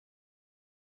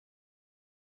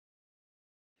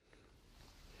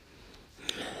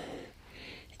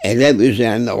edep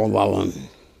üzerinde olalım.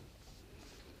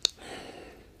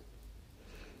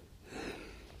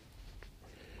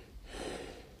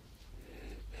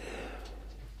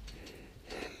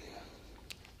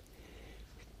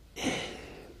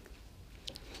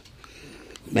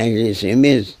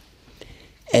 Meclisimiz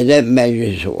edep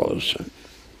meclisi olsun.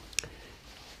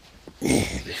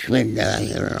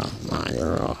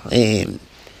 Bismillahirrahmanirrahim.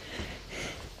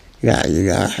 La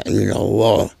ilahe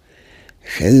illallah.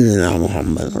 Seyyidina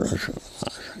Muhammed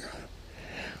Resulullah.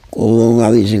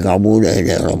 Kulluğuna bizi kabul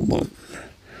eyle Rabbim.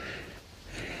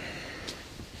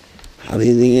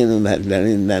 Habibinin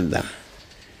ümmetlerinden de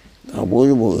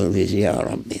kabul buyur bizi ya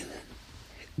Rabbi.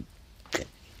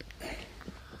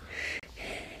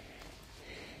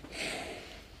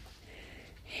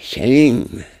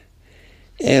 Senin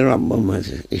ey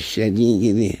Rabbimiz istediğin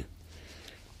gibi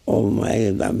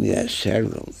olmayı da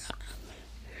müyesser kıl.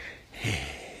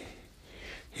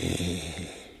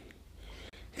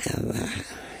 Allah.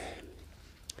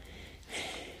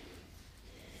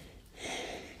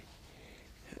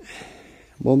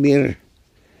 Bu bir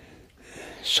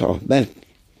sohbet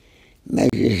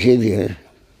meclisidir.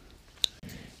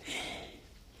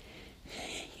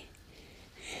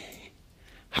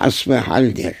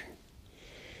 Hasbihaldir.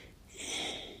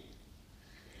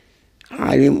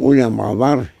 Alim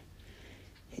ulemalar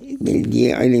bildiği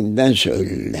ilimden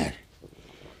söylerler.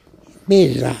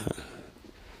 Biz de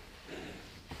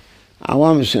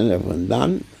avam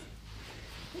sınıfından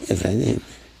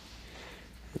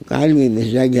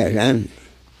kalbimize gelen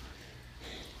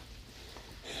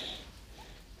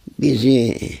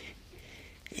bizi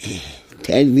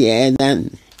terbiye eden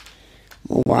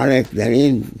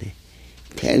mübareklerin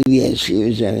terbiyesi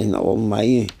üzerine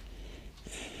olmayı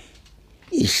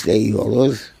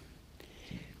istiyoruz.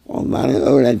 Onların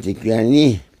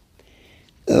öğrettiklerini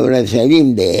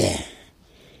öğretelim diye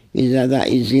bize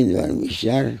de izin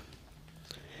vermişler.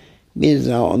 Biz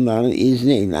de onların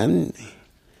izniyle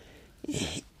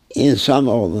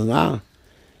insanoğluna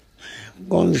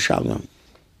konuşalım.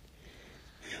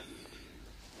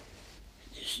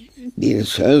 Bir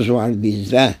söz var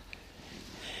bizde.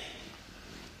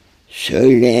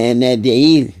 Söyleyene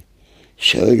değil,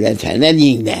 söyletene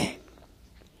dinle.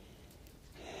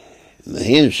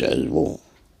 Mühim söz bu.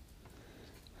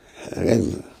 Öyle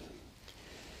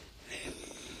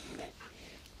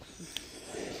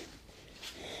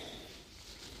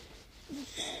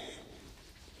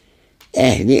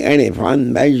ehli irfan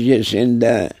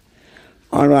meclisinde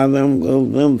aradım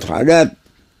kıldım talep.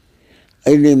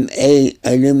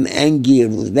 İlim en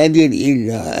girdedir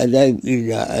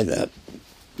illa edeb.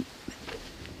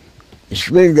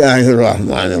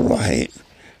 Bismillahirrahmanirrahim.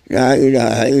 La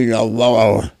ilahe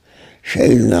illallah.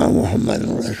 Seyyidina Muhammed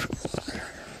Resulullah.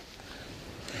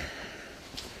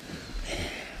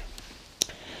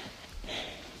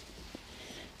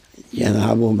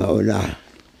 Cenab-ı Mevla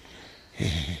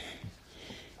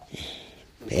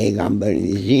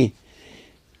Peygamberimizi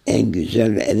en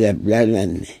güzel edeplerle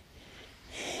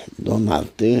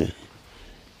donattı,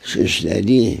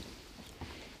 süsledi.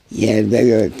 Yerde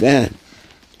gökte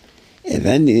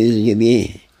Efendimiz gibi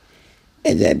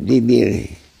edepli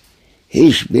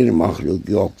hiçbir mahluk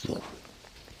yoktur.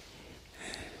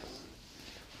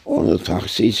 Onu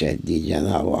tahsis etti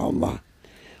Cenab-ı Allah.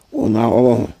 Ona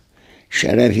o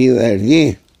şerefi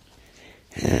verdi.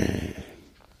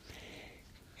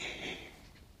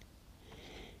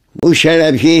 Bu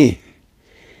şerefi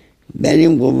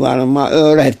benim kullarıma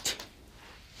öğret.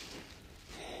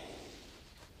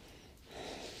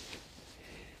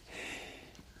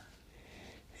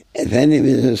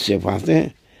 Efendimizin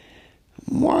sıfatı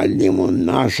muallimun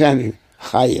nasel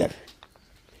hayır.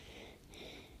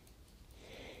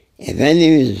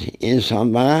 Efendimiz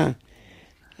insanlara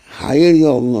hayır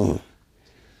yolunu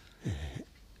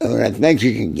öğretmek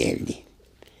için geldi.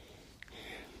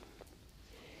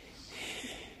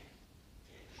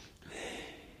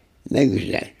 Ne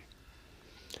güzel.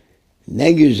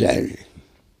 Ne güzel.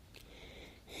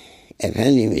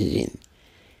 Efendimizin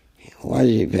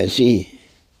vazifesi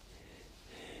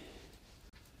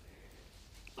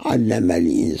allemel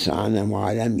insane ma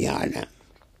lem ya'lem.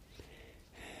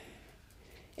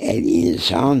 El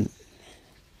insan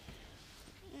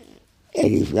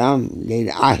elif lam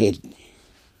lil ahid.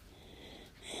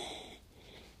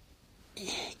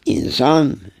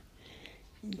 İnsan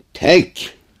tek,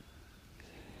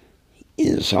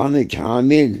 insanı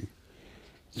kamil,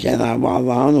 Cenab-ı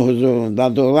Allah'ın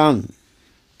huzurunda duran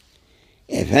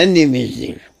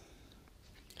Efendimiz'dir.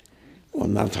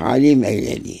 Ona talim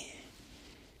eyledi.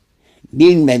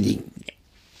 Bilmedik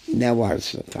ne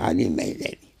varsa talim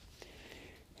eyledi.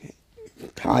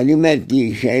 Talim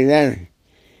ettiği şeyler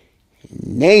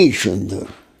Ne içindir?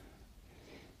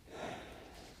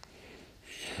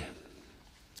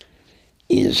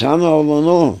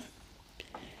 İnsanoğlunu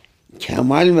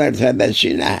kemal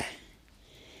mertebesine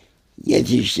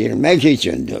yetiştirmek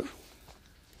içindir.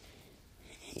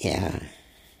 Ya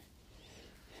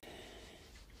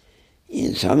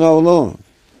insanoğlu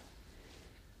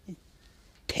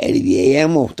terbiyeye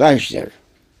muhtaçtır.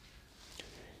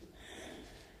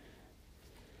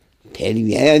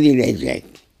 Terbiye edilecek.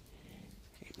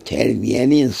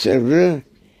 Terbiyenin sırrı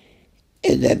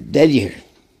edeptedir.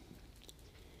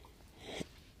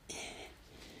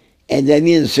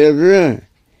 Edebin sırrı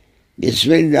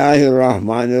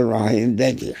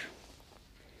Bismillahirrahmanirrahim'dedir.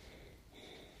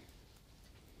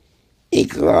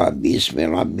 İkra bismi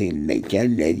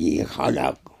rabbikellezî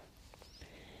halak.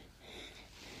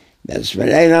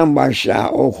 Besmele ile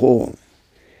başla oku.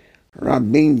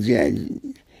 Rabbin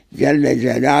Celle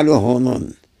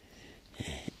Celaluhu'nun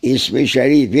ismi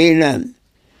şerifiyle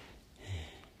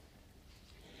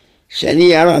seni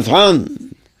yaratan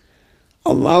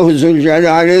Allah-u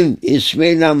Zülcelal'in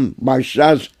ismiyle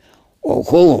başlar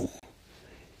oku.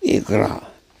 İkra.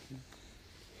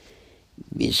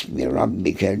 Bismi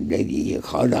rabbikellezî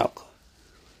halak.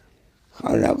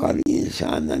 Halakal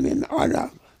insâne min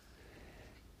alak.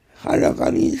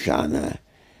 Halakal insâne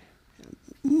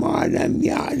mâ lem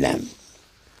ya'lem.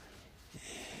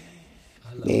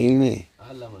 Değil mi?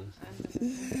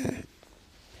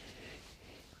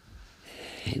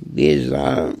 Biz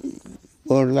daha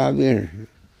burada bir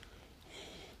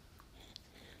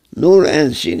nur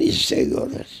ensin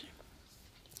istiyoruz.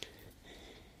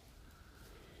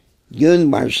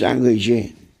 Gün başlangıcı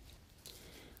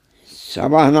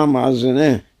sabah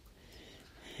namazını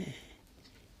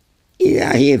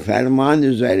ilahi ferman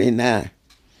üzerine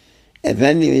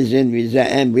Efendimizin bize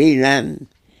emriyle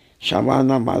sabah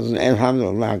namazını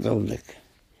elhamdülillah kıldık.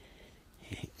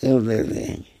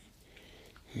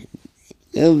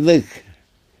 Kıldık.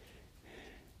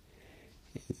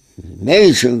 Ne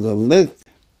için kıldık?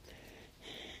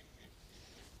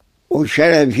 O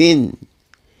şerefin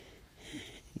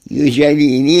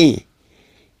yüceliğini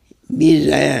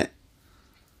bize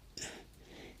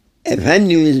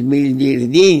Efendimiz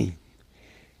bildirdi.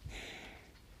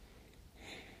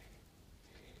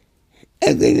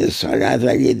 Ekini salâfe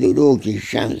lidulûki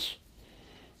şems.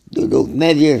 Duluk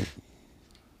nedir?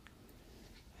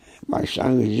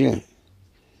 Başlangıcı.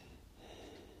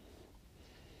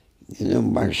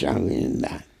 Günün başlangıcında.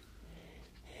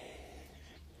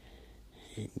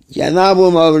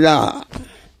 Cenab-ı Mevla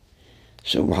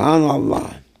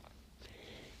Subhanallah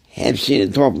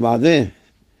hepsini topladı.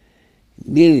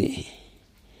 Bir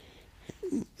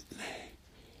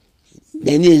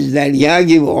deniz derya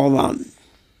gibi olan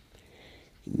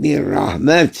bir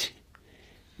rahmet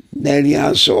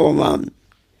deryası olan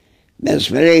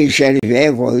Besmele-i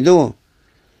Şerife'ye koydu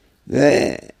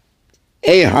ve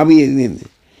ey Habibim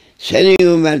senin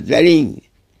ümmetlerin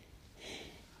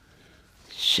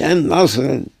sen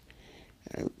nasıl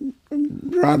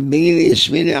Rabbinin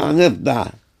ismini anıp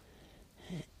da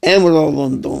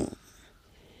emrolundun.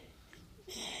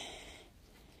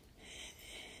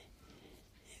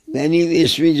 Benim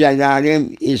ismi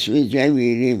Celalim, ismi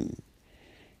Cemil'im.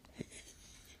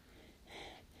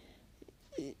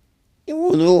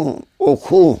 Onu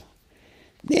oku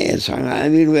diye sana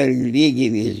emir verildiği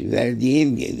gibi,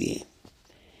 verdiğim gibi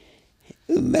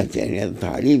ümmetlerine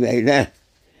talip eyle.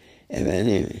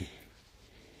 Efendim,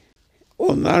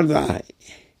 onlar da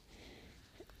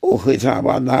o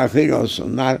hitaba dahil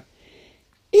olsunlar.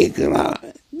 İkra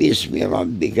bismi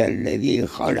rabbikellezî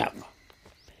halak.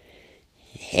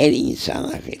 Her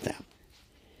insana hitap.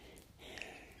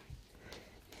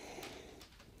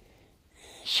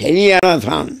 Seni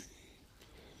yaratan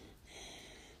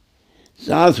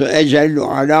Zat-ı Ecellu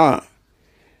Ala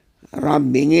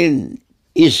Rabbinin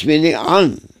ismini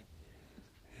an.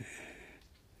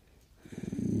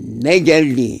 Ne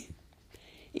geldi?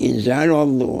 İnzal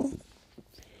oldu.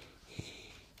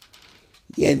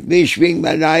 70.000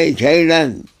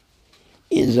 melaikeyle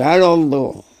inzal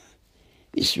oldu.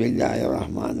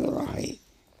 Bismillahirrahmanirrahim.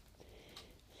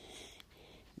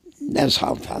 Ne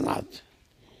saltanat.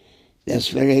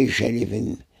 Besmele-i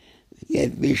Şerif'in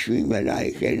 70.000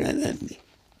 melaikeyle emri.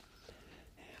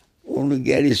 Onu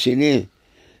gerisini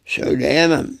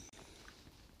söyleyemem.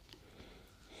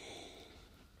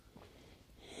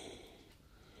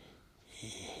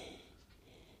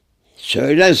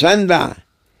 Söylesen de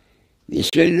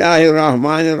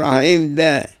Bismillahirrahmanirrahim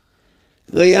de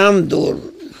kıyam dur.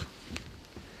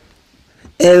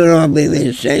 Ey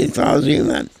Rabbimiz seni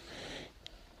tazimen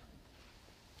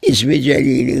İsmi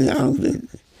Celil'in andın.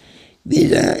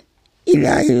 Bize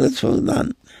ilahi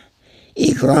lütfundan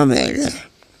ikram eyle.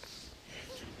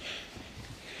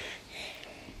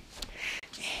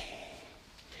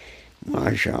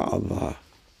 Maşallah.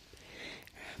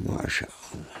 Maşallah.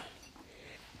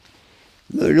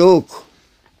 Müluk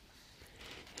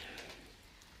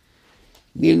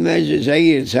bir meclise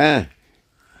girse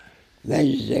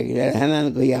meclistekiler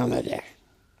hemen kıyam eder.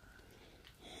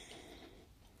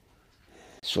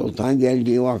 Sultan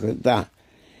geldiği vakitte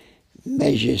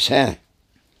meclise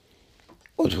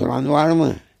oturan var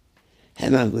mı?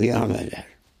 Hemen kıyam eder.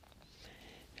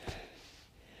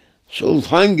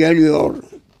 Sultan geliyor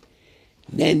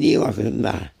dendiği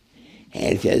vakitte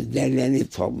herkes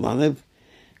derlenip toplanıp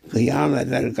kıyam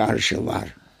eder,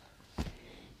 karşılar.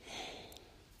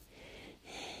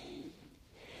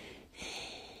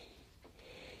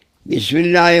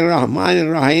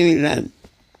 Bismillahirrahmanirrahim ile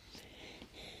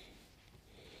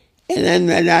enen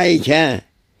melaike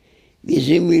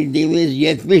bizim bildiğimiz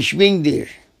 70.000'dir.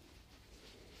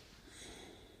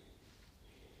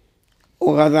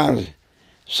 O kadar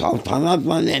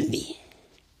saltanatla endi.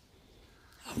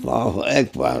 Allahu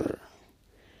Ekber.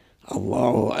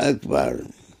 Allahu Ekber.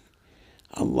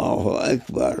 Allahu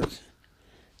Ekber.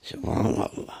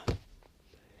 Subhanallah.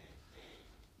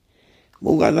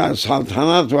 Bu kadar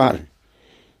saltanat var.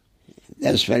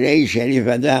 Besmele-i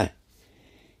Şerife'de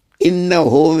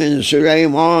İnnehu min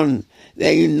Süleyman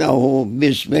ve innehu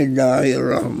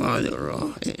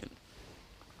Bismillahirrahmanirrahim.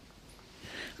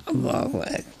 Allahu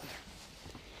Ekber.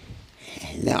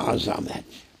 Ne azamet.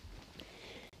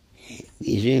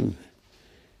 Bizim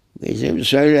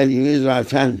söylediğimiz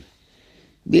zaten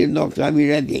bir nokta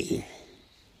bile değil.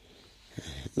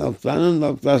 Noktanın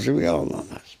noktası bile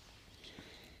olamaz.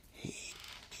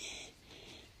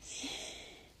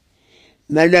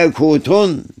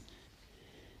 Melekutun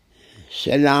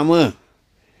selamı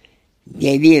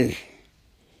gelir.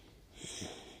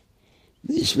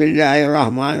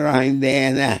 Bismillahirrahmanirrahim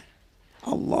diyene.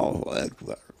 Allahu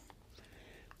Ekber.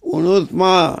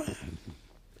 Unutma.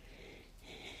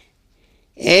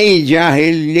 Ey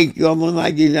cahillik yoluna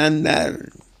gidenler.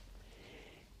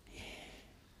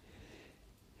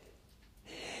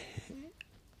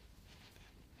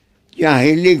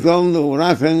 Cahillik yolunu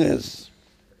bırakınız.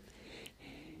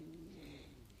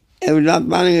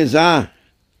 Evlatlarınıza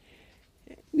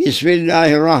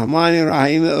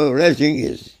Bismillahirrahmanirrahim'i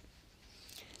öğretiniz.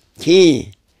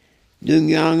 Ki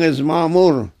dünyanız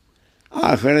mamur,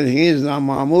 ahiretiniz de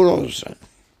mamur olsun.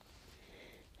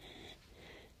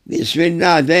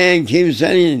 Bismillah diyen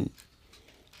kimsenin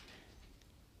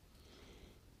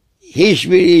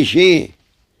hiçbir işi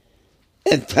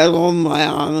ettel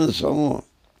olmayanın sonu.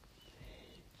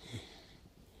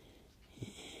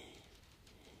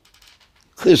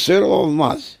 Kısır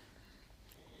olmaz.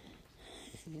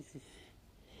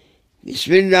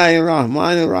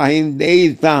 Bismillahirrahmanirrahim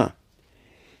deyip de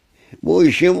bu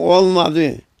işim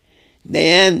olmadı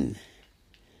diyen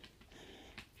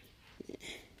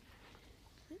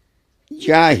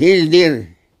cahildir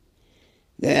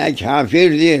veya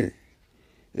kafirdir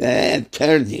veya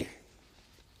etterdir.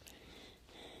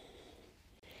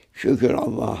 Şükür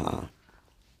Allah'a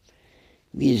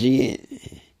bizi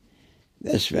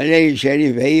Besmele-i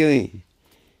Şerife'yi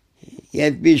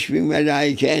 70.000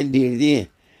 melaike indirdi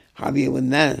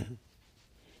Habibinden.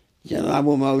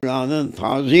 Cenab-ı Mevla'nın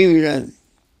tazimiyle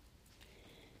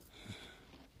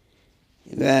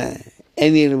ve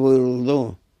emir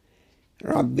buyuruldu.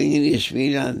 Rabbinin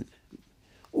ismiyle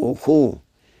oku.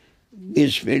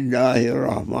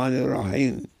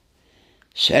 Bismillahirrahmanirrahim.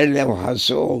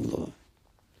 Serlevhası oldu.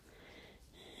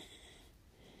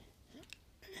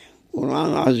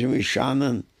 Kur'an-ı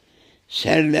Azimüşşan'ın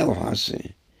serlevhası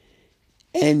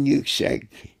en yüksek,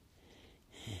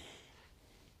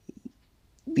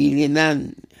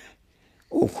 bilinen,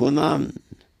 okunan,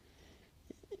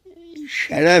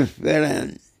 şeref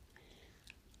veren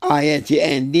ayeti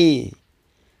endi.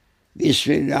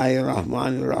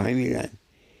 Bismillahirrahmanirrahim ile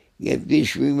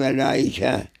 70.000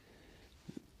 melaike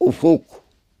ufuk,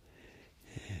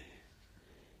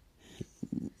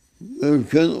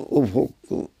 mülkün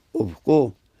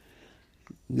ufku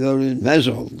görünmez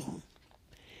oldu.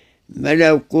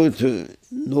 Melekut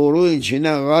nuru içine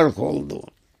gark oldu.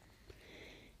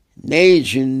 Ne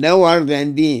için ne var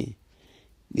dendi?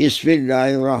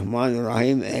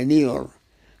 Bismillahirrahmanirrahim eniyor.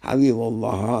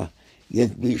 Habibullah'a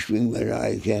 70.000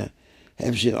 melaike.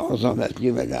 Hepsi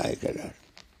azametli melaikeler.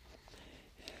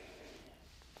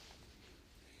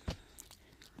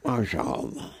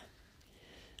 Maşallah.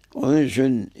 Onun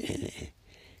için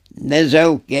ne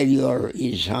zevk geliyor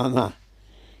insana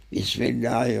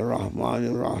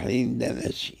Bismillahirrahmanirrahim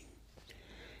demesi.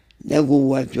 ne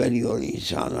kuvvet veriyor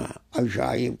insana,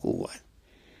 acayip kuvvet.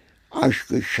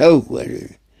 Aşkı şevk verir,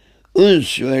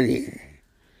 üns verir,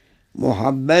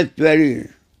 muhabbet verir,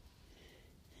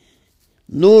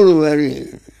 nur verir.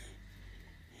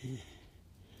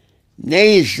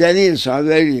 Ne istediyse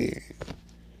verir.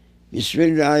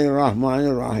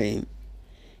 Bismillahirrahmanirrahim.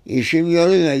 İşim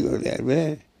yoluna göre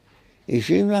be.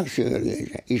 İşim nasıl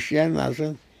görülecek? İşler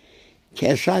nasıl?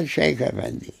 Kesat Şeyh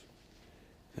Efendi.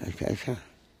 Kesat.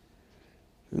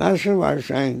 Nasıl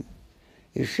varsan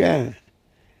işte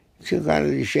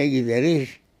çıkarız işe gideriz.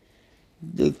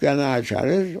 Dükkanı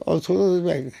açarız, otururuz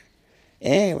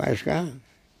bekler. Başka?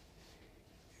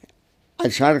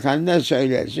 Açarken ne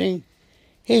söylersin?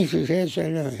 Hiçbir şey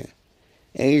söyleme.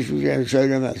 Hiçbir şey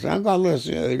söylemezsen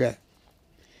kalırsın öyle.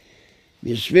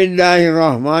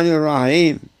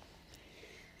 Bismillahirrahmanirrahim.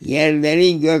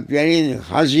 Yerlerin, göklerin,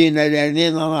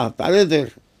 hazinelerinin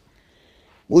anahtarıdır.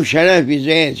 Bu şeref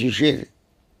bize yetişir.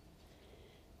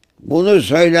 Bunu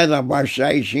söyle de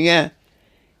başla işine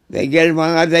ve gel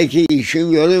bana de ki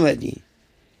işim yürümedi.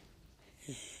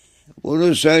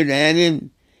 Bunu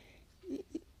söyleyenin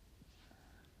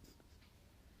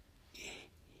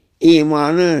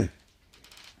imanı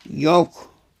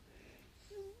yok,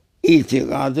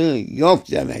 itikadı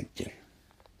yok demektir.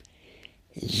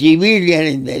 Zibil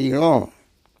yerindedir o.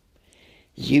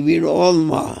 Zibil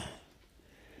olma,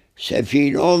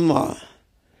 sefil olma,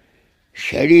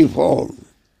 şerif ol.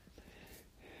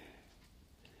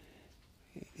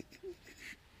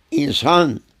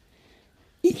 İnsan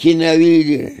iki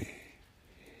nevidir.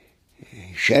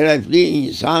 Şerefli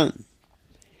insan,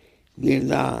 bir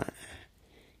daha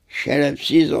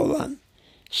şerefsiz olan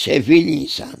sefil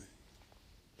insan.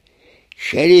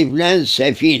 Şerifle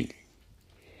sefil.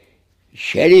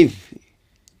 Şerif,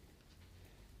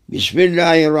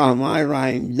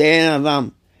 Bismillahirrahmanirrahim diyen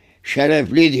adam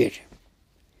şereflidir.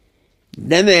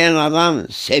 Demeyen adam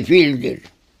sefildir.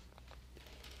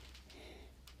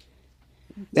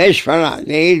 5 para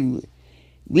değil,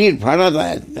 1 para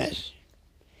da etmez.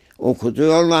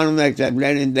 Okutuyorlar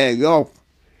mekteplerinde yok.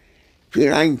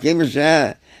 Filan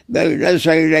kimse böyle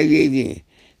söyledi.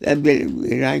 Ve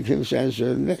filan kimse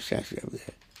sözünde şaşırdı.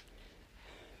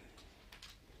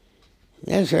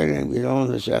 Ne söyleyeyim bir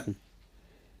onu sen?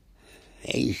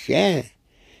 İşte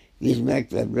biz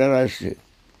mektepler açtık.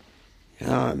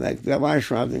 Ya mektep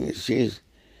açmadınız siz.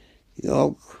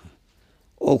 Yok.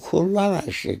 Okullar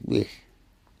açtık biz.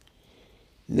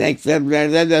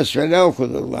 Mekteplerde besmele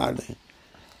okudurlardı.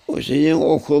 O sizin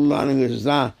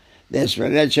okullarınızda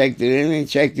besmele çektirir mi?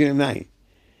 Çektirmeyin.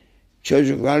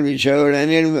 Çocuklar bir şey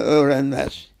öğrenir mi?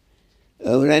 Öğrenmez.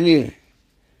 Öğrenir.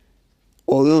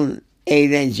 Oyun,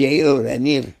 eğlenceyi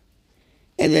öğrenir.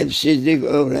 Edepsizlik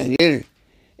öğrenir.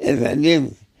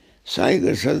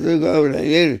 Saygısızlık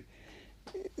öğrenir.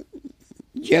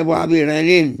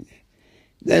 Cebabirenin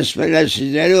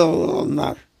besmelesizleri olur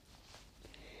onlar.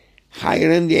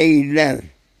 Hayrın değiller.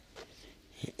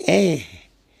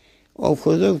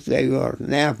 Okuduk diyor.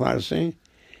 Ne yaparsın?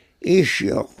 İş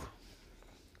yok.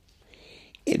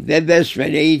 Ve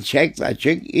besmeleyi çek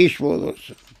açık iş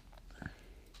bulursun.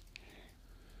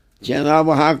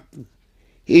 Cenab-ı Hak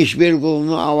hiçbir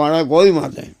kulunu avara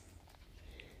koymadı.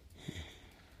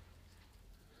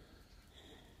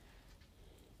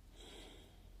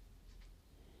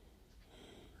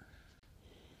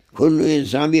 Kullu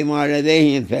insan bir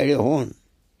maledeyhin ferihun.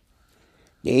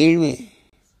 Değil mi?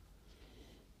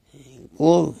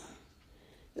 Kul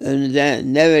önünde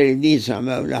ne verildiyse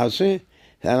Mevlası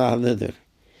ferahlıdır.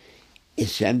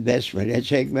 Sen besmele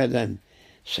çekmeden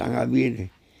sana bir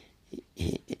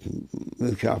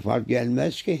mükafat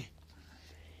gelmez ki.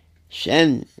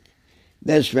 Sen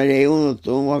besmeleyi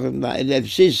unuttuğun vakitte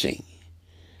edepsizsin,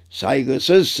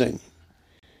 saygısızsın.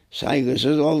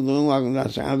 Saygısız olduğun vakitte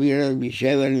sana bir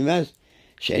şey verilmez,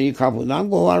 seni kapıdan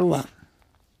kovarlar.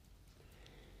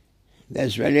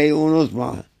 Besmeleyi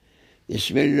unutma.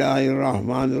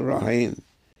 Bismillahirrahmanirrahim.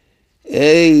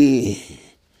 Ey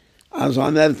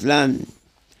azametle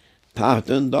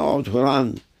tahtında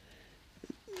oturan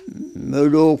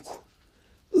müluk,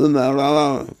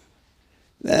 ümera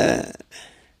ve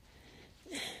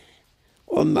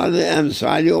onların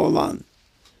emsali olan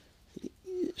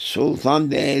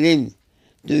sultan değilin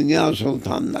dünya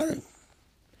sultanları.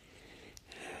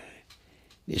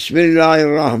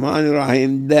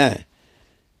 Bismillahirrahmanirrahim de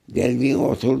geldiğin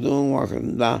oturduğun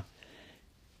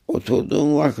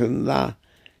vakitte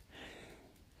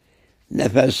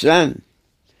nefeslen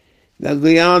ve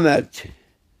kıyamet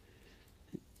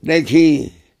de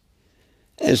ki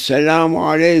Esselamu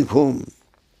Aleyküm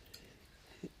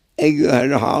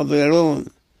eyyühel hazirun,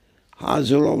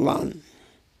 hazır olan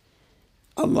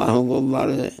Allah'ın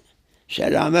kulları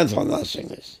selamet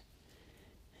olasınız.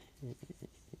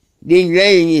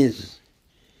 Dinleyiniz.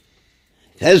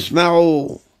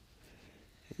 Fesme'u.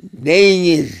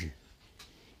 Deyiniz.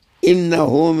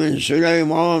 İnnehu min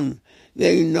Süleyman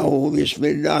ve innehu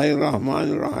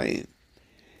bismillahirrahmanirrahim.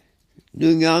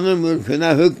 Dünyanın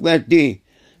mülküne hükmetti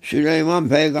Süleyman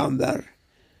peygamber.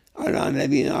 Ala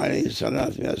nebine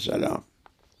aleyhissalatü vesselam.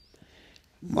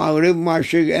 Mağrib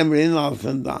maşrik emrinin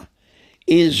altında.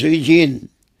 İnsi cin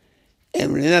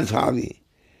emrine tabi.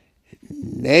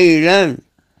 Neylen?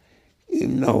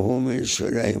 İnnehu min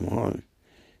Süleyman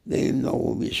ve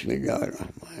innehu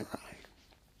bismillahirrahmanirrahim.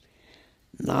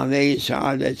 Name-i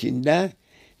saadetinde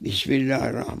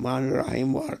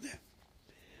Bismillahirrahmanirrahim vardı.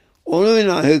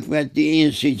 Onunla hükmetti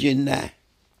insi cinne.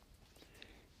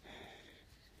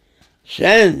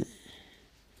 Sen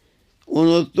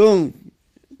unuttun,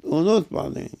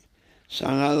 unutmadın.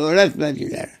 Sana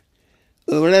öğretmediler.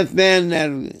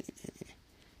 Öğretmeyenler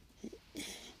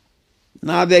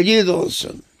nabedid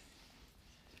olsun.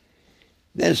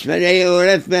 Besmele'yi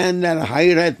öğretmeyenler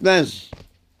hayır etmez.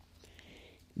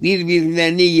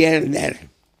 Birbirlerini yerler.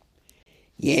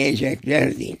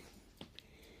 Yiyecekler değil.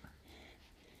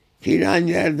 Filan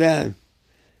yerde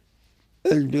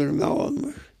öldürme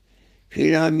olmuş.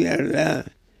 Filan yerde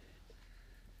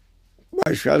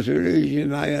başka türlü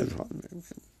cinayet olmuş.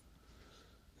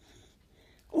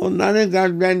 Onların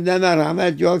kalplerinde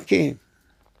merhamet yok ki.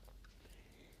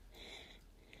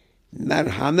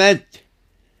 Merhamet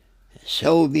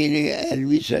sevbini,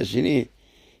 elbisesini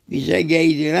bize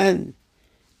giydiren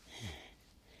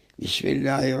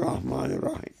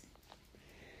Bismillahirrahmanirrahim.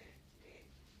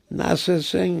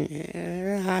 Nasılsın?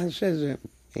 Rahatsızım.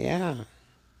 Ya.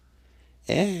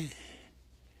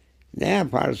 Ne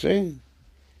yaparsın?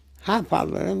 Hap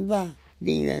alırım da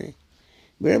dinlerim.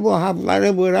 Ve bu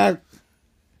hapları bırak.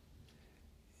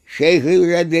 Şeyhi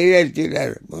bile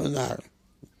delirttiler bunlar.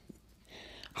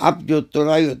 Hap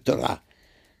yuttura yuttura.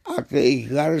 Aklı iki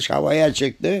karış havaya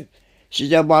çıktı.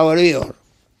 Size bağırıyor.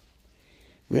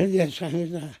 Ne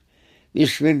diyorsanız da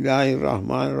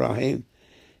Bismillahirrahmanirrahim.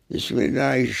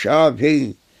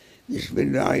 Bismillahirrahmanirrahim.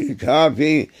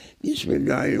 Bismillahirrahmanirrahim.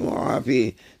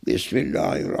 Bismillahirrahmanirrahim.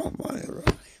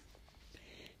 Bismillahirrahmanirrahim.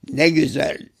 Ne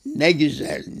güzel, ne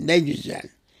güzel, ne güzel.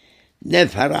 Ne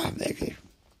ferah verir.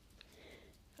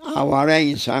 Avara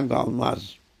insan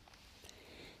kalmaz.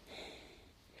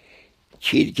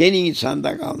 Çirkin insan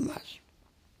da kalmaz.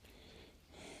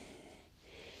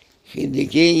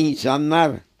 Şimdiki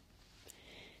insanlar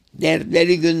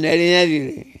dertleri günleri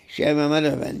nedir? Şeyh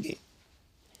Mehmet Efendi.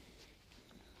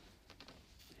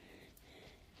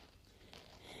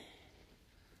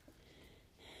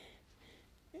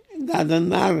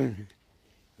 Kadınlar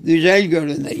güzel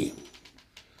görüneyim.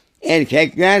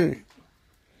 Erkekler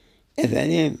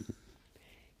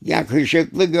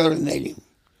yakışıklı görünelim.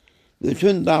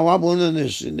 Bütün dava bunun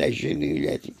üstünde şimdi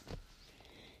milletin.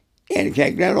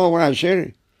 Erkekler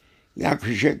uğraşır,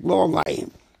 yakışıklı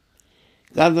olayım.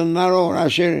 Kadınlar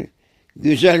uğraşır,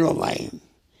 güzel olayım.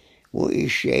 Bu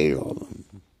iş değil oğlum.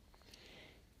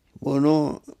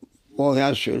 Bunu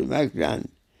boya sürmekle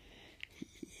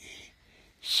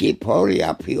spor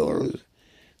yapıyoruz.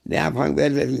 Ne yapan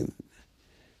verelim.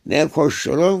 Ne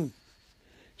koşturun.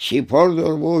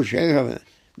 Spordur bu şey.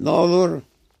 Ne olur?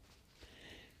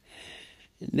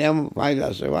 Ne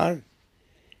faydası var?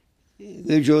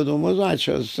 Vücudumuz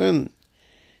açılsın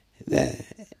ve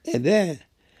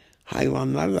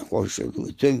hayvanlar da koşturdu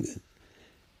bütün gün.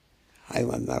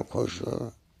 Hayvanlar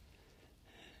koştu.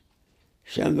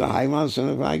 Şimdi hayvan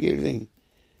sınıfına girdin.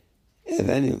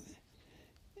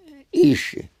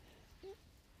 İş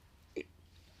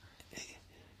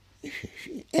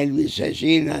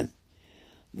elbisesiyle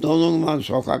donunla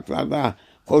sokaklarda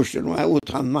koşturmaya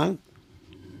utanman.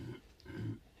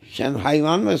 Sen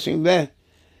hayvan mısın be?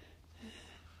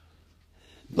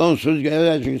 Donsuz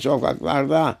gezersin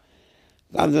sokaklarda.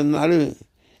 Kadınları,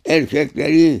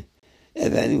 erkekleri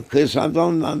kısa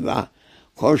donla da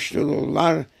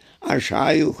koştururlar.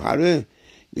 Aşağı yukarı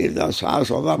bir de sağa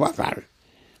sola bakar.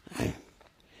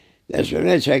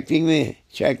 Besmele çektin mi?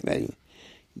 Çekmedin.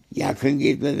 Yakın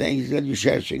gitmeden gizle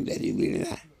düşersin dedi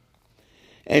birine.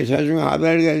 Ertesi gün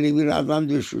haber geldi, bir adam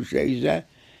düşmüş şeyse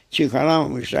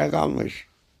çıkaramamışlar, kalmış.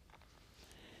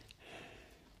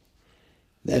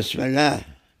 Besmele.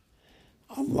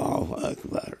 Allahu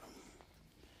Ekber.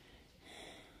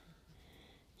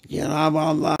 Cenab-ı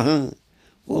Allah'ın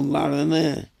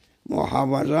kullarını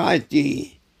muhafaza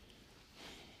ettiği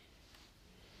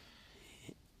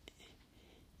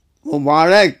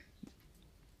mübarek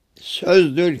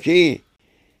sözdür ki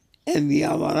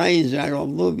enbiyalara inzal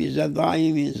oldu, bize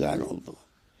daim inzal oldu.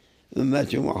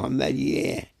 ümmeti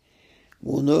Muhammediye'ye.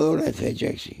 Bunu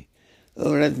öğreteceksin.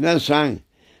 Öğretmezsen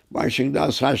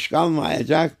başında saç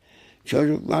kalmayacak,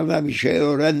 çocuklar da bir şey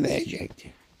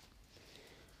öğrenmeyecektir.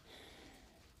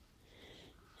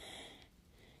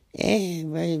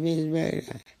 Biz böyle.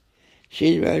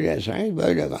 Siz böyleseniz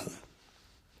böyle kalın.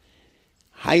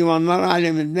 Hayvanlar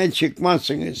aleminden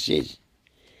çıkmazsınız siz.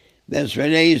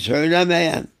 Besmele'yi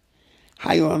söylemeyen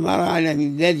hayvanlar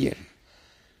alemindedir.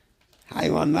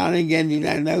 Hayvanların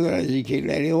kendilerine göre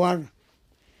zikirleri var.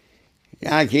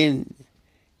 Lakin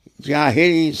cahil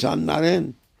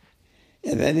insanların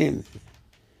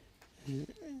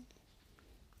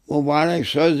mübarek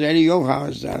sözleri yok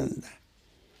ağızlarında.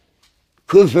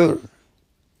 Küfür,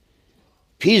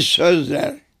 pis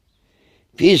sözler,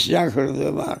 pis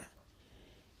lakırdı var.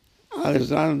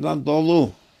 Ağızlarından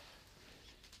dolu.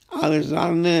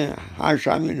 Ağızlarını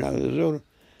haşa minel huzur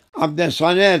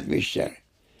abdesthane etmişler.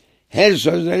 Her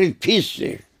sözleri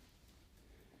pistir.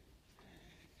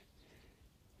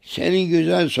 Senin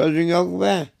güzel sözün yok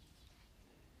be.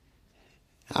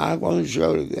 Ha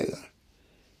konuşuyor diyor.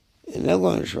 Ne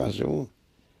konuşması bu?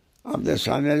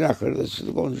 Abdesthane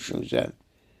lakırdısını konuşun sen.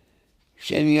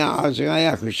 Senin ağzına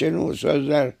yakışır o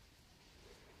sözler.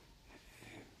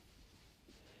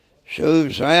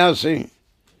 Sövüp sayasın.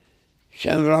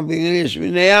 Sen Rabbinin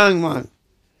ismini anman.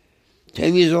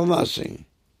 Temiz olmazsın.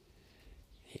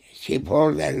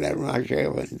 Spor derler buna şey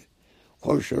efendim.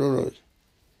 Koştururuz.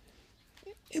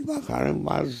 Bakarım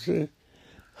bazısı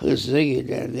hızlı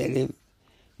gider derim.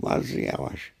 Bazı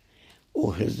yavaş.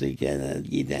 O hızlı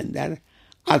gidenler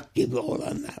at gibi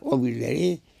olanlar. O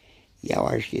birileri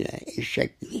yavaş giden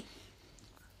eşek gibi.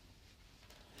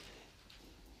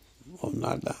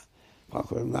 Onlar da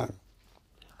bakırlar.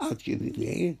 At gibi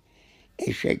değil,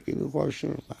 eşek gibi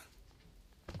koştururlar.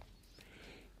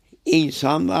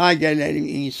 İnsanlığa gelelim,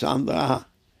 insanlığa.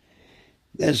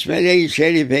 Besmele-i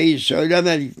Şerife'yi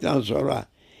söylemedikten sonra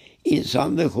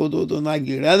insanlık hududuna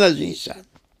giremez insan.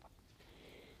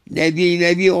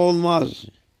 Nebi olmaz.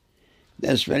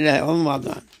 Besmele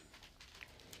olmadan.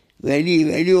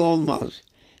 Veli olmaz.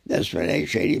 Besmele-i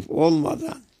Şerif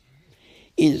olmadan.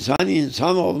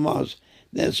 İnsan olmaz.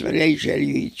 Besmele-i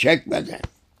Şerif'i çekmeden.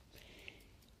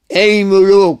 Ey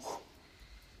müluk!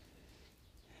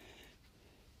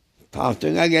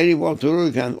 Tahtına gelip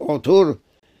otururken otur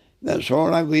ve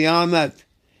sonra kıyamet.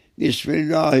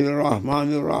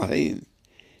 Bismillahirrahmanirrahim.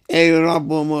 Ey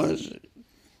Rabbimiz!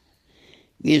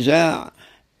 Bize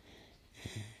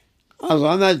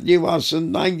azamet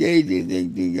livasından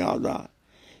giydirdin dünyada.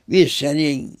 Biz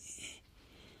senin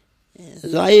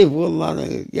zayıf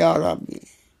kullarız ya Rabbi.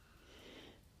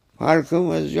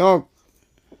 Farkımız yok.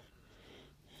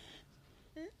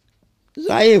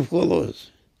 Zayıf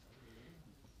kuluz.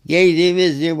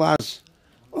 Giydiğimiz libas,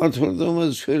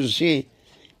 oturduğumuz kürsi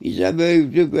bize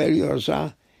büyüklük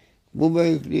veriyorsa bu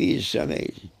büyüklüğü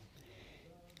istemeyiz.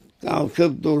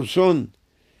 Kalkıp dursun,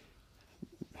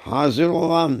 hazır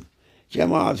olan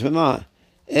cemaatine,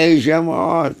 ey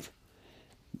cemaat,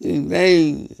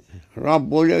 dinleyin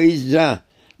Rabbul İzze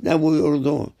ne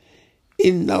buyurdu?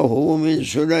 İnnehu min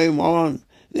Süleyman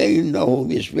ve innehu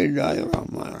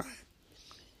bismillahirrahmanirrahim.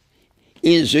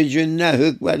 İnsi cinne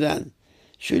hükmeden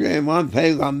Süleyman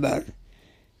peygamber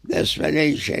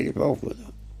Besmele-i Şerif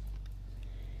okudu.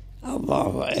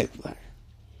 Allahu Ekber.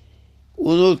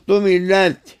 Unuttu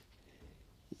millet.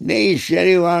 Ne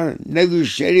işleri var, ne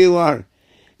güçleri var,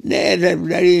 ne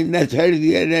edepleri, ne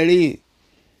terbiyeleri,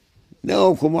 ne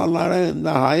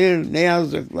okumalarında hayır, ne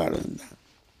yazdıklarında.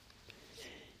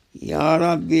 Ya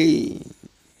Rabbi,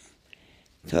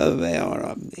 tövbe ya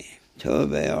Rabbi,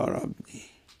 tövbe ya Rabbi.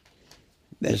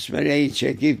 Besmele'yi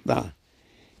çekip de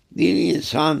bir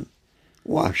insan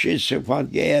vahşi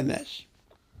sıfat giyemez.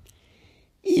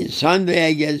 İnsan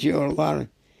diye geziyorlar.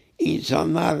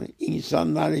 İnsanlar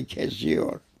insanları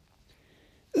kesiyor.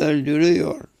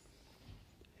 Öldürüyor.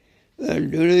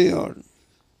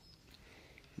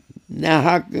 Ne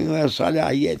hakkın ve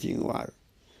salahiyetin var.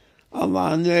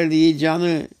 Allah'ın verdiği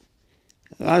canı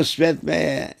gasp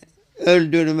etmeye,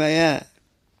 öldürmeye,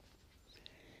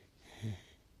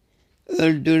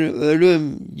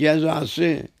 ölüm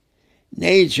cezası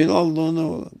ne için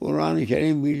olduğunu Kur'an-ı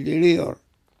Kerim bildiriyor.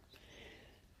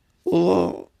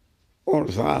 O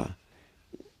orta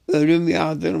ölüm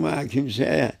yağdırmaya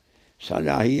kimseye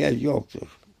salahiyet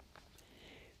yoktur.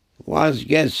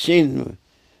 Vazgeçsin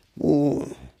bu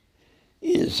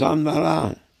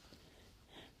insanlara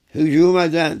hücum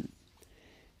eden,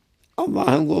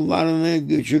 Allah'ın kullarını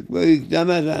küçük büyük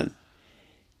demeden,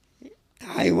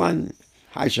 hayvan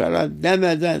haşerat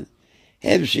demeden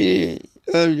hepsini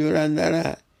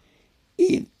öldürenlere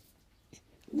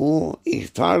Bu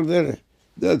ihtardır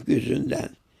gökyüzünden.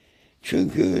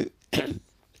 Çünkü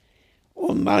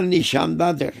onlar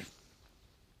nişandadır.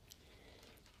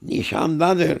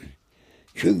 Nişandadır.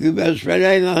 Çünkü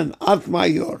besmeleyle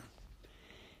atmıyor.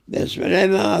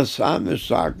 Besmeleyle atsa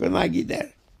müstahakına gider.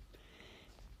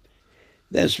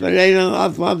 Besmeleyle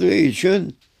atmadığı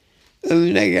için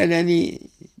önüne geleni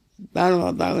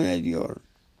darmadağın ediyor.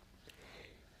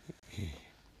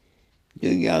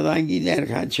 Dünyadan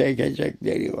giderken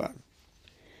çekecekleri var.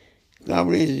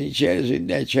 Kabrin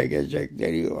içerisinde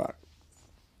çekecekleri var.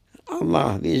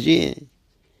 Allah bizi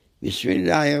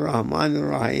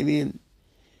Bismillahirrahmanirrahim'in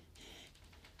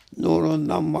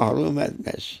nurundan mahrum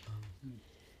etmez.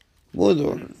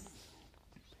 Budur.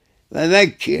 Ve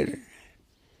zekkir,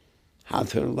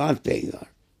 hatırlat diyor.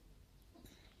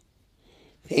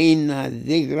 Fe inna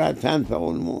zikra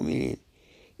tenfe'ul müminin.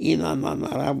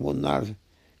 İnananlara bunlar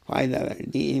fayda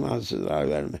verdi,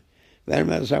 imansızlara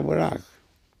vermezse bırak.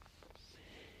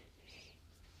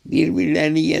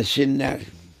 Birbirlerini yesinler.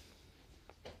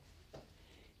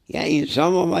 Ya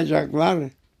insan olacaklar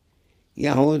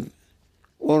yahut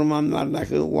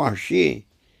ormanlardaki vahşi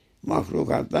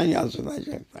mahlukattan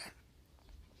yazılacaklar.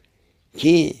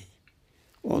 Ki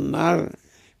onlar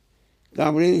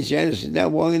kabrin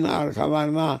içerisinde boyun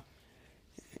arkalarına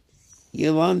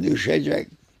yılan düşecek,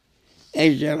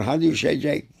 ejderha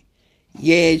düşecek,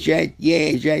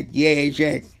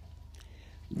 yiyecek,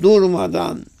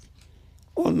 durmadan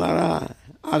onlara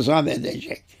azap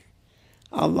edecek.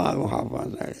 Allah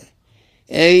muhafaza eder.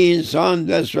 Ey insan,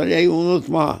 besmeleyi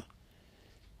unutma.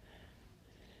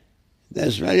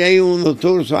 Besmeleyi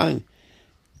unutursan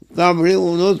kabri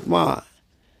unutma.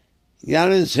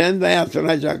 Yarın sen de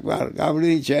yatıracaklar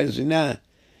kabrin içerisine.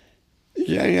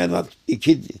 Üzerine de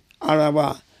 2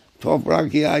 araba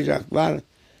toprak yığacaklar.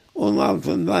 Onun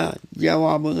altında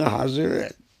cevabını hazır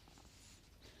et.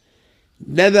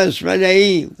 De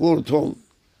besmeleyi kurtul.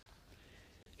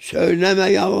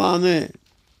 Söyleme yalanı.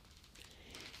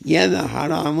 Yeme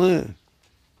haramı.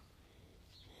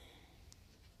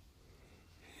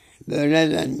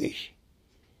 Böyle denmiş.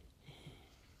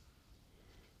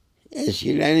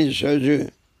 Eskilerin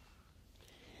sözü.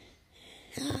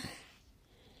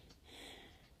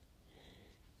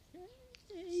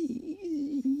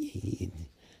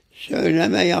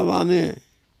 Söyleme yalanı.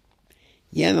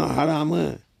 Yeme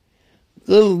haramı.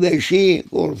 Kıl beşi,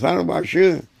 kurtar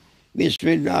başı.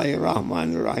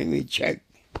 Bismillahirrahmanirrahim'i çek.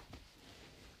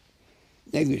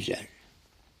 Ne güzel.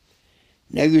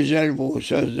 Ne güzel bu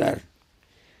sözler.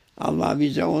 Allah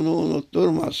bize onu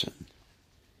unutturmasın.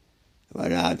 Ve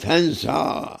la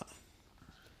tensa.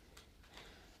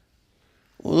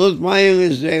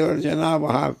 Unutmayınız diyor Cenab-ı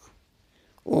Hak.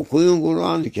 Okuyun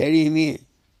Kur'an-ı Kerim'i.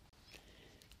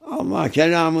 Allah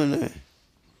kelamını.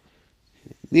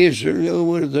 Bir sürü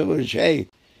ıvır zıvır şey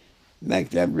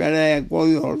mekteplere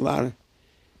koyuyorlar.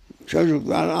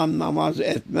 Çocuklar anlamaz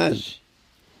etmez.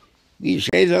 Bir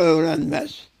şey de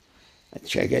öğrenmez.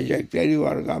 Çekecekleri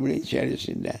var kabrin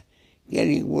içerisinde.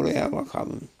 Gelin buraya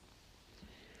bakalım.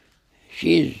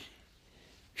 Siz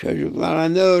çocuklara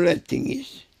ne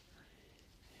öğrettiniz?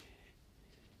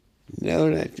 Ne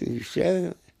öğrettiniz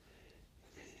işte?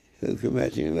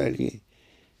 Hükümetin verdiği.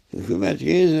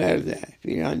 Hükümetiniz nerede?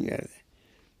 Filan yerde.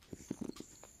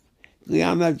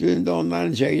 Kıyamet gününde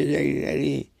onların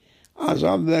çekecekleri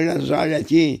azap ve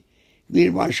rezaleti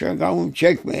bir başka kavim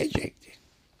çekmeyecektir.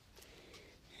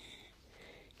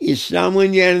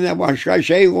 İslam'ın yerine başka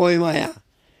şey koymaya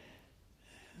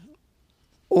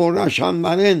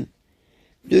uğraşanların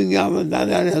dünyada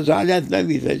da rezaletle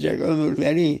bitecek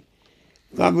ömürleri,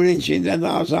 kabrin içinde de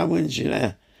azabın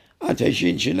içine,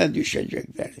 ateşin içine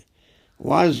düşecekler.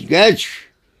 Vazgeç,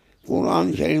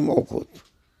 Kur'an-ı Kerim okut.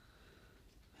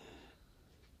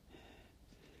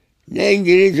 Ne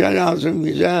İngilizce lazım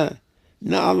bize,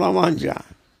 ne Almanca.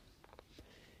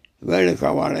 Böyle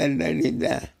var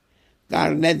ellerinde,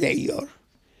 karne değiyor.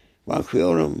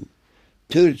 Bakıyorum,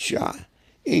 Türkçe,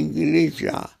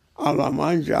 İngilizce,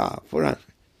 Almanca, Fransız.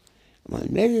 Ama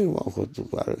nedir bu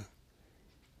okuttukları?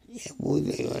 Bu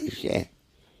diyor işte,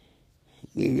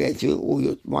 milleti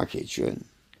uyutmak için.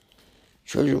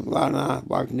 Çocuklarına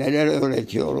bak neler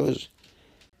öğretiyoruz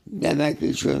demek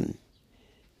için.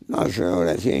 Nasıl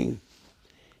öğretin?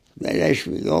 Beleş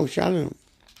mi? Yok canım.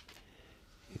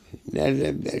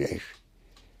 Nerede beleş?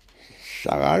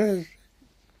 Sakarız.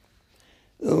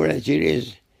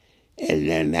 Öğretiriz.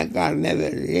 Ellerine karne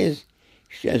veririz.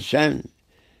 İşte sen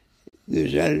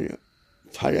güzel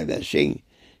talebesin.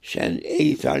 Sen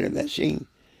iyi talebesin.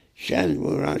 Sen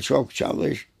buna çok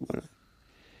çalış. Buna.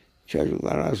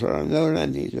 Çocuklara sonra ne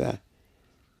öğrendiniz be?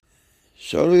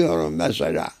 Soruyorum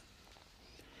mesela.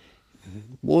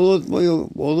 Bulut mu?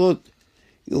 Bulut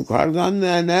yukarıdan mı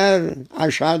iner,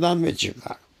 aşağıdan mı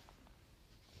çıkar?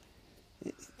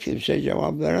 Kimse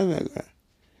cevap veremiyor.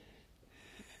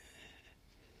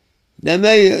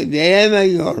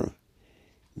 Diyemiyor.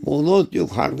 Bulut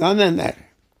yukarıdan iner.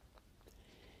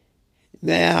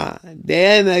 Veya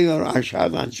diyemiyor,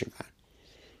 aşağıdan çıkar.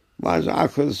 Bazı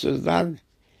akılsızlar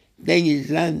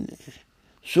denizden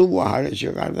su buharı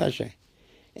çıkar da şey.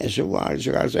 Su buharı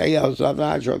çıkarsa yazsa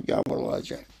daha çok yağmur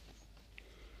olacak.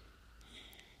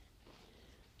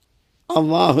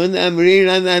 Allah'ın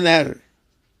emriyle iner.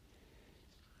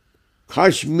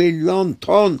 Kaç milyon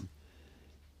ton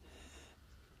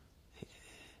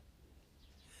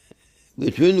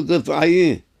bütün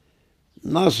kıtayı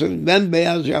nasıl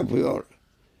bembeyaz yapıyor.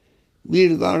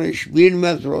 Bir karış, 1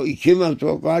 metre, 2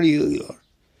 metre kar yığıyor.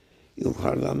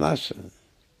 Yukarıda nasıl?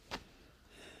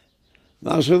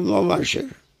 Nasıl dolaşır?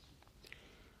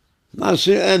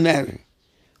 Nasıl ener?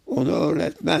 Onu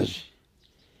öğretmez.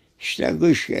 İşte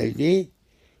kış geldi,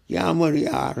 yağmur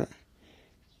yağar,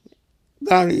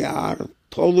 kar yağar,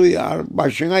 tolu yağar,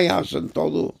 başına yağsın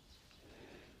tolu.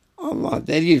 Allah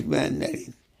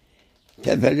delirtmeyenlerin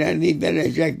tepelerini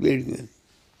delecek bir gün.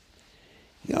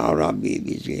 Ya Rabbi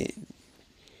bizi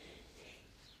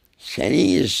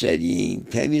senin istediğin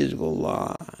temiz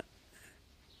kulluğa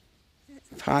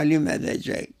talim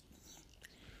edecek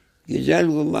güzel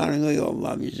kullarını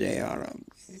yolla bize ya Rabbi.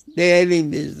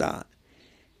 Diyelim biz daha.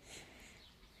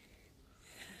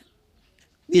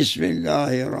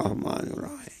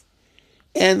 Bismillahirrahmanirrahim.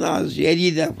 En az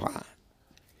 7 defa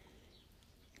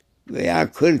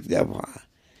veya 40 defa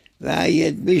veya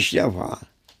 70 defa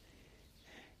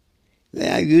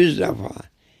veya 100 defa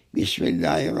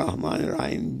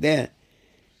Bismillahirrahmanirrahim de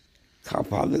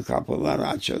kapalı kapılar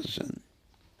açılsın.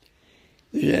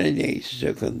 Üzerinde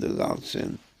sıkıntı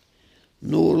kalsın.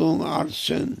 Nurun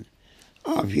artsın.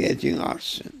 Afiyetin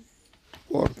artsın.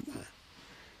 Korkma.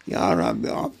 Ya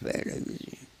Rabbi affeyle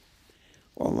bizi.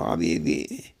 O Habibi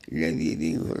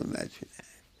Lebibin hürmetine.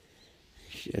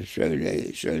 İşte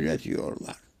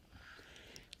söyletiyorlar.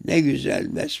 Ne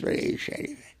güzel Besmele-i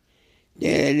Şerife.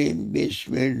 Diyelim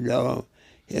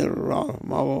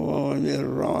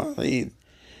Bismillahirrahmanirrahim.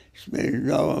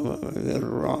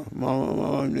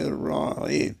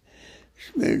 Bismillahirrahmanirrahim.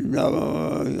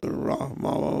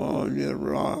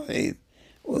 Bismillahirrahmanirrahim.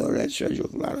 Öğret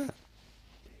çocuklara.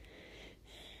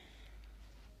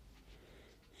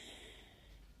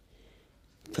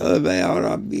 Tövbe ya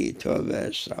Rabbi, tövbe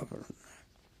estağfurullah.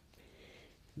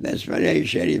 Besmele-i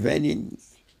Şerife'nin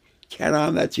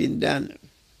kerametinden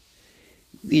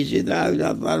bizi de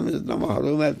evlatlarımızı da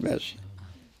mahrum etmesin.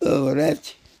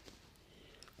 Öğret,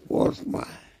 korkma.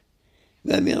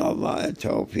 Ve minallâhe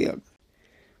tevfik.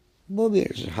 Bu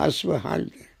bir hasbı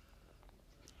haldir.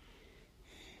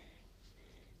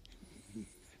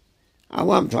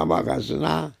 Avam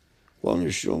tabakasına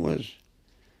konuştuğumuz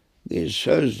bir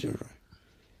sözdür.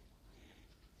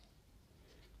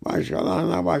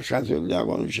 Başkalarına başka türlü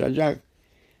konuşacak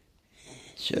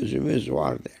sözümüz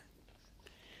vardır.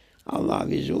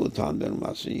 Allah bizi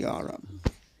utandırmasın ya Rabbi.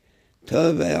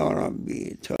 Tövbe ya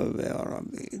Rabbi, tövbe ya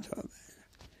Rabbi, tövbe.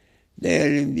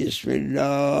 Diyelim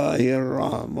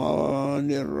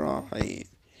Bismillahirrahmanirrahim.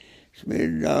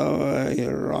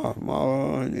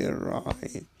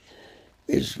 Bismillahirrahmanirrahim.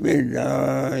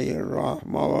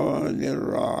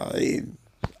 Bismillahirrahmanirrahim.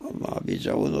 Allah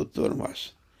bize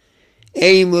unutturmasın.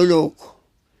 Ey müluk!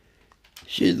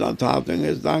 Siz de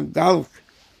tahtınızdan kalk.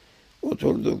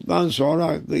 Oturduktan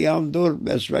sonra kıyam dur,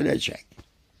 besmele çek.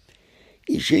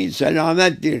 İşin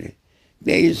selamettir.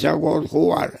 Değilse korku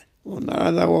var.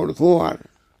 Onlara da korku var.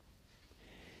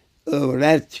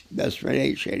 Öğret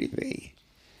Besmele-i Şerife'yi.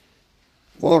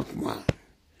 Korkma.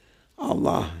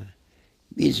 Allah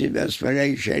bizi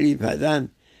Besmele-i Şerife'den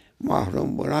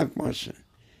mahrum bırakmasın.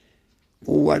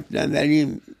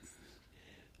 Kuvvetlenelim.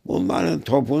 Bunların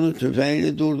topunu,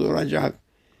 tüfeğini durduracak.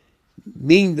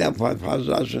 1000 defa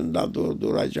fazlasında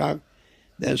durduracak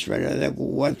Besmele'de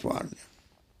kuvvet vardır.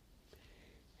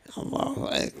 Allahu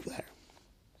Ekber.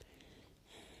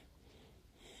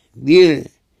 Bir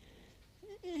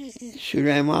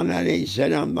Süleyman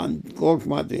Aleyhisselam'dan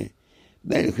korkmadı.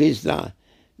 Belkıs da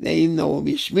ve innehu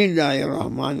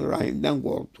Bismillahirrahmanirrahim'den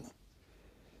korktu.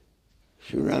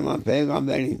 Süleyman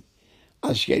Peygamber'in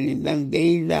askerinden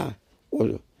değil de o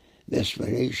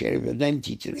Besmele-i Şerife'den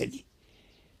titredi.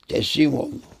 Teslim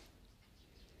oldu.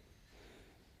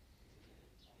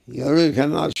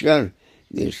 Yürürken asker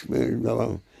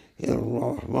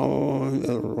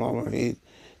Bismillahirrahmanirrahim.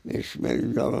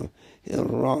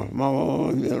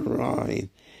 Bismillahirrahmanirrahim.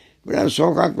 Biraz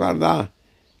sokaklarda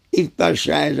ilk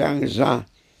taşlayacağınızda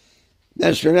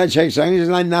Besmele çekseniz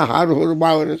lan ne harhur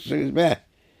bağırırsınız be.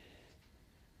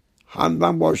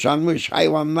 Handan boşanmış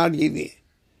hayvanlar gibi.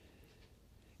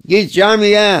 Git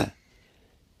camiye.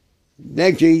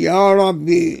 De ki ya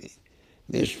Rabbi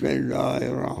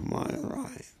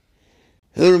Bismillahirrahmanirrahim.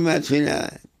 Hürmetine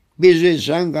bizi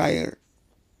sen gayır.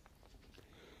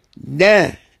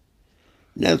 De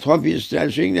ne top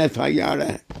istersin ne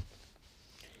tayyare.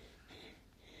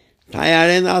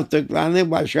 Tayyarenin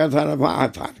attıklarını başka tarafa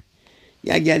atar.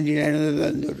 Ya kendilerini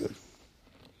döndürür.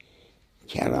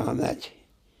 Keramet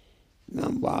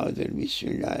menbaıdır.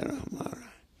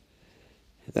 Bismillahirrahmanirrahim.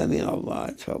 Ve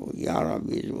minallâhi tevbuk. Ya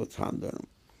Rabbi bizi utandırma.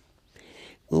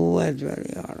 Kuvvet ver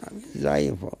ya Rabbi.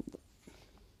 Zayıf oldu.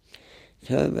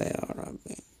 Tövbe ya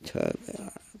Rabbi. Tövbe ya Rabbi. Tövbe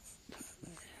ya.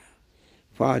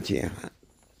 Fatiha.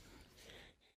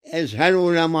 Ezher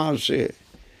uleması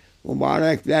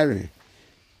mübarekler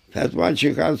fetva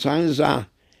çıkarsanız da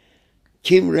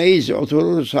kim reis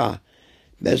oturursa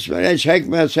besmele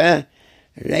çekmese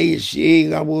reisliği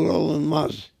kabul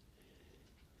olunmaz.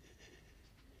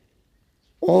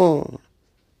 O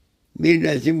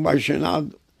milletin başına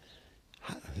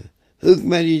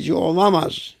hükmedici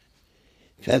olamaz.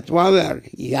 Fetva ver,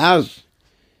 yaz.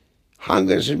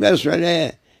 Hangisi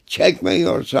besmele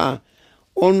çekmiyorsa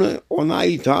ona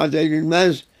itaat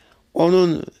edilmez.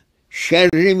 Onun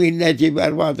şerri milleti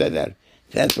berbat eder.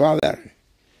 Fetva ver.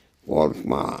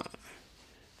 Korkma.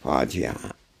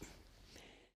 Fatiha.